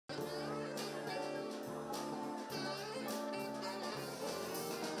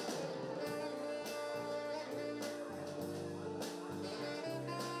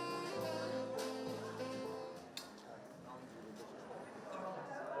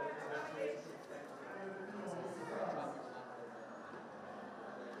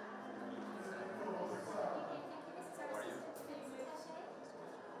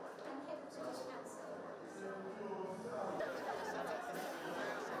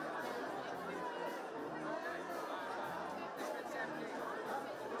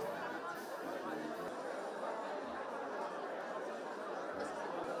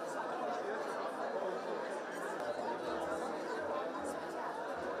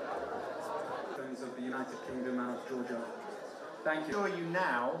United Kingdom and of Georgia. Thank you. I assure you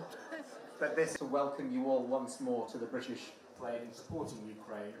now that this to welcome you all once more to the British flag in supporting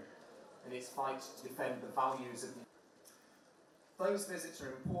Ukraine in its fight to defend the values of the... Those visits are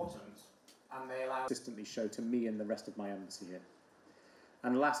important and they allow... ...consistently show to me and the rest of my embassy here.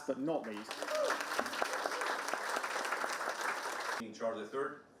 And last but not least... King Charles III,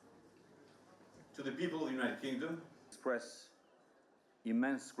 to the people of the United Kingdom, express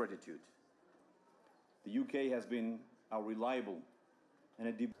immense gratitude. The UK has been our reliable and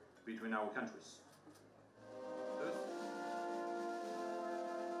a deep between our countries.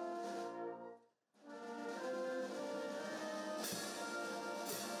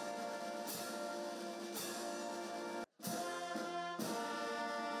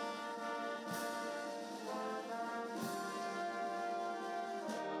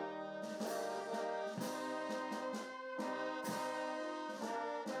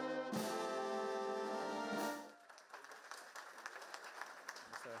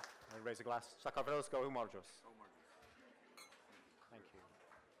 Raise a glass. Sakavelsko Umarjos. Thank you.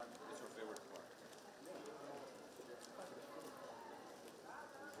 What's your favorite part?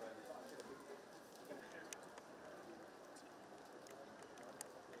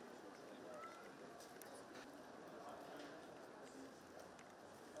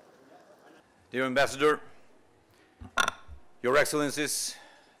 Dear Ambassador, Your Excellencies,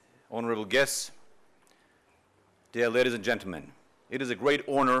 honorable guests, dear ladies and gentlemen, it is a great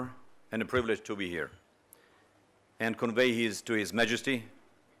honor and a privilege to be here and convey to His Majesty,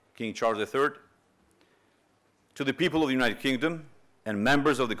 King Charles III, to the people of the United Kingdom and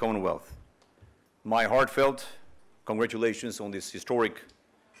members of the Commonwealth, my heartfelt congratulations on this historic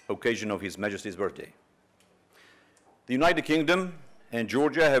occasion of His Majesty's birthday. The United Kingdom and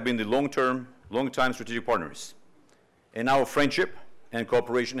Georgia have been the long-time strategic partners, and our friendship and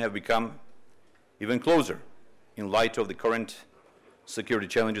cooperation have become even closer in light of the current security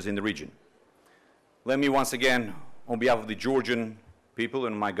challenges in the region. Let me once again, on behalf of the Georgian people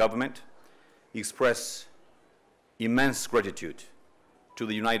and my government, express immense gratitude to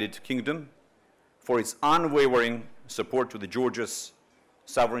the United Kingdom for its unwavering support to Georgia's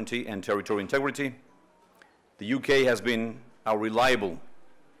sovereignty and territorial integrity. The UK has been our reliable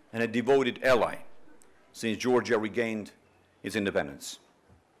and a devoted ally since Georgia regained its independence.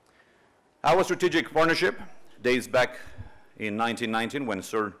 Our strategic partnership dates back in 1919 when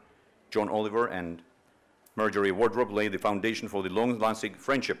Sir John Oliver and Marjorie Wardrobe laid the foundation for the long-lasting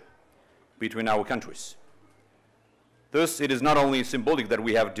friendship between our countries. Thus, it is not only symbolic that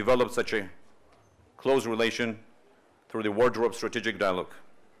we have developed such a close relation through the Wardrobe strategic dialogue.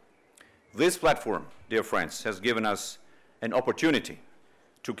 This platform, dear friends, has given us an opportunity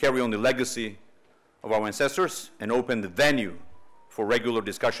to carry on the legacy of our ancestors and open the venue for regular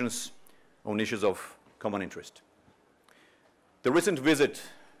discussions on issues of common interest. The recent visit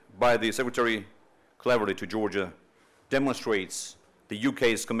by the Secretary Cleverly to Georgia demonstrates the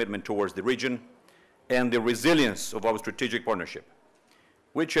UK's commitment towards the region and the resilience of our strategic partnership,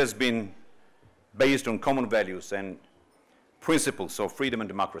 which has been based on common values and principles of freedom and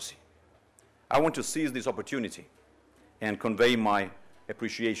democracy. I want to seize this opportunity and convey my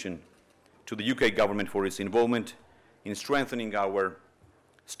appreciation to the UK government for its involvement in strengthening our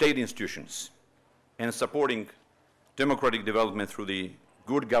state institutions and supporting democratic development through the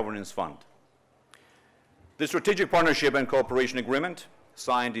Good Governance Fund. The Strategic Partnership and Cooperation Agreement,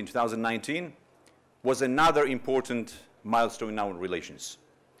 signed in 2019, was another important milestone in our relations.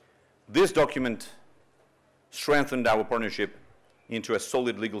 This document strengthened our partnership into a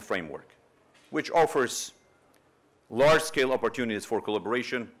solid legal framework, which offers large-scale opportunities for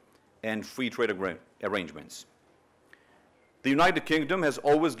collaboration and free trade arrangements. The United Kingdom has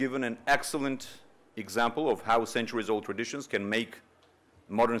always given an excellent example of how centuries-old traditions can make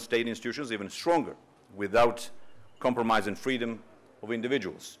modern state institutions even stronger without compromising freedom of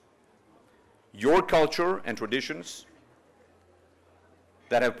individuals. Your culture and traditions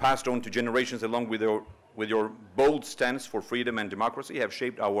that have passed on to generations along with your bold stance for freedom and democracy have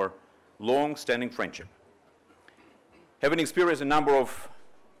shaped our long-standing friendship. Having experienced a number of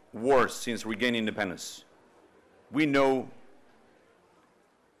wars since regaining independence, we know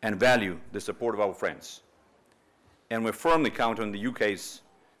and value the support of our friends, and we firmly count on the UK's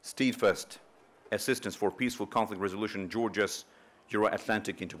steadfast assistance for peaceful conflict resolution in Georgia's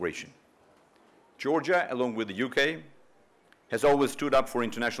Euro-Atlantic integration. Georgia, along with the UK, has always stood up for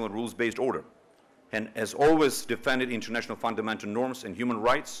international rules-based order and has always defended international fundamental norms and human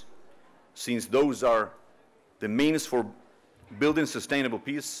rights, since those are the means for building sustainable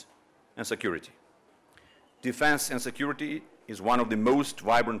peace and security. Defense and security is one of the most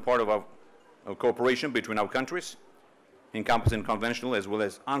vibrant parts of of cooperation between our countries, encompassing conventional as well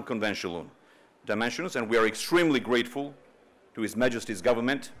as unconventional dimensions, and we are extremely grateful to His Majesty's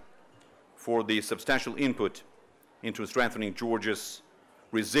government for the substantial input into strengthening Georgia's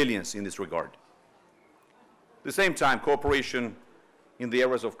resilience in this regard. At the same time, cooperation in the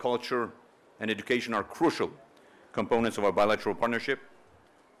areas of culture and education are crucial components of our bilateral partnership,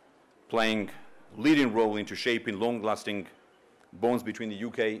 playing a leading role into shaping long-lasting bonds between the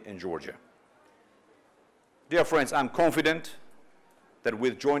UK and Georgia. Dear friends, I'm confident that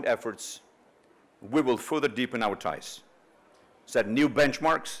with joint efforts, we will further deepen our ties, set new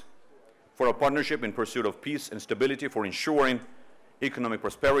benchmarks for our partnership in pursuit of peace and stability, for ensuring economic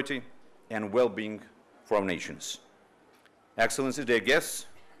prosperity and well-being for our nations. Excellencies, dear guests,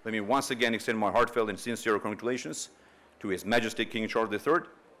 let me once again extend my heartfelt and sincere congratulations to His Majesty King Charles III.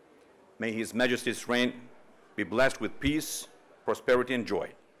 May His Majesty's reign be blessed with peace, prosperity, and joy.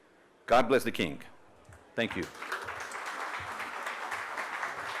 God bless the King. Thank you.